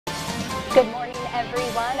Good morning,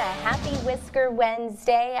 everyone. A happy Whisker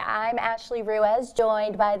Wednesday. I'm Ashley Ruiz,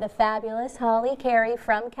 joined by the fabulous Holly Carey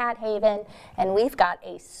from Cat Haven, and we've got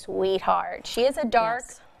a sweetheart. She is a dark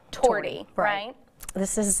tortie, right?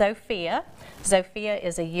 This is Zophia. Zophia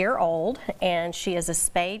is a year old, and she is a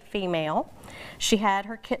spayed female. She had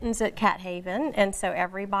her kittens at Cat Haven, and so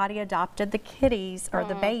everybody adopted the kitties or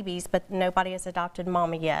the babies, but nobody has adopted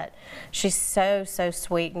Mama yet. She's so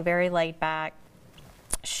sweet and very laid back.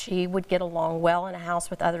 She would get along well in a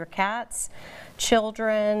house with other cats,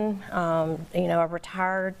 children, you know, a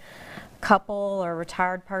retired couple or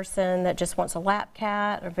retired person that just wants a lap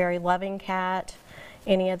cat, a very loving cat.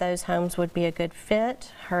 Any of those homes would be a good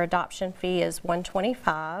fit. Her adoption fee is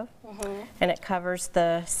 $125, and it covers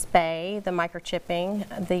the spay, the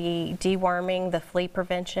microchipping, the deworming, the flea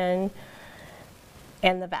prevention,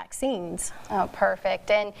 and the vaccines. Oh, perfect.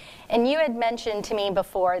 And you had mentioned to me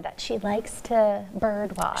before that she likes to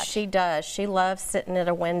bird watch. She does. She loves sitting at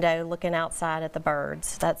a window looking outside at the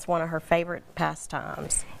birds. That's one of her favorite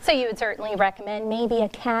pastimes. So you would certainly recommend maybe a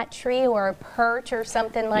cat tree or a perch or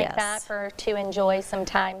something like that for her to enjoy some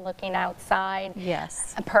time looking outside.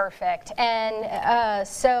 Yes. Perfect. And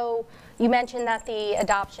so you mentioned that the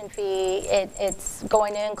adoption fee, it's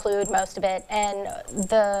going to include most of it, and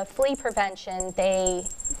the flea prevention,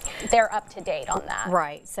 they're up to date on that.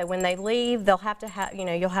 Right. So when they leave, they'll have to have, you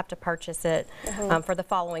know, you'll have to purchase it for the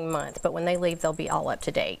following month, but when they leave, they'll be all up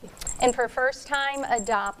to date. And for first-time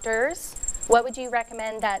adopters, what would you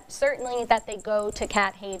recommend that certainly that they go to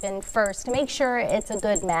Cat Haven first to make sure it's a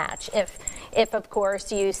good match? If of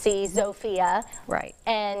course you see Zophia, right,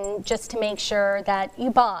 and just to make sure that you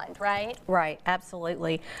bond, right? Right,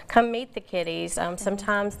 absolutely. Come meet the kitties.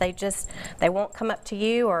 Sometimes they won't come up to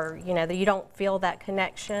you, or you know, you don't feel that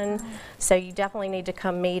connection. So you definitely need to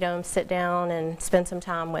come meet them, sit down, and spend some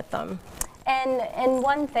time with them. And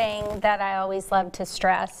one thing that I always love to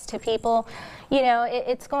stress to people, you know,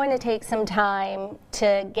 it's going to take some time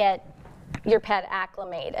to get your pet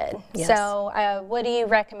acclimated. Yes. So what do you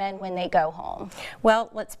recommend when they go home? Well,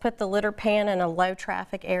 let's put the litter pan in a low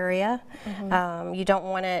traffic area. You don't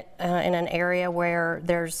want it in an area where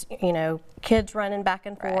there's, you know, kids running back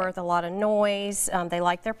and forth, a lot of noise. They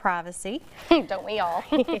like their privacy. Don't we all?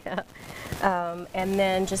 Yeah. And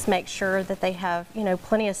then just make sure that they have, you know,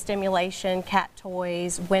 plenty of stimulation, cat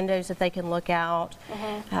toys, windows that they can look out.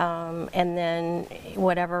 And then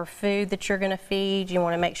whatever food that you're going to feed, you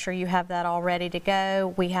want to make sure you have that all ready to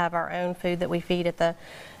go. We have our own food that we feed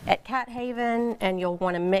at Cat Haven, and you'll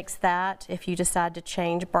want to mix that if you decide to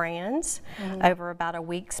change brands over about a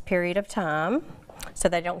week's period of time, so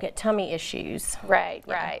they don't get tummy issues. Right,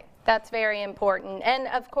 right. That's very important. And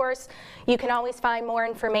of course, you can always find more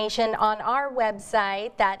information on our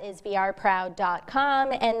website, that is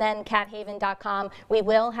weareproud.com, and then cathaven.com. We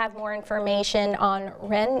will have more information on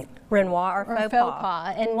Renoir or faux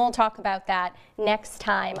pas. And we'll talk about that next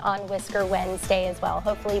time on Whisker Wednesday as well.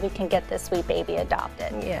 Hopefully we can get this sweet baby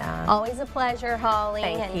adopted. Yeah. Always a pleasure, Holly.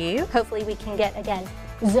 Thank you. Hopefully we can get, again,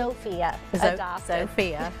 Zophia adopted.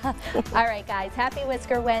 Zophia. All right, guys. Happy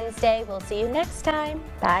Whisker Wednesday. We'll see you next time.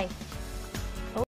 Bye.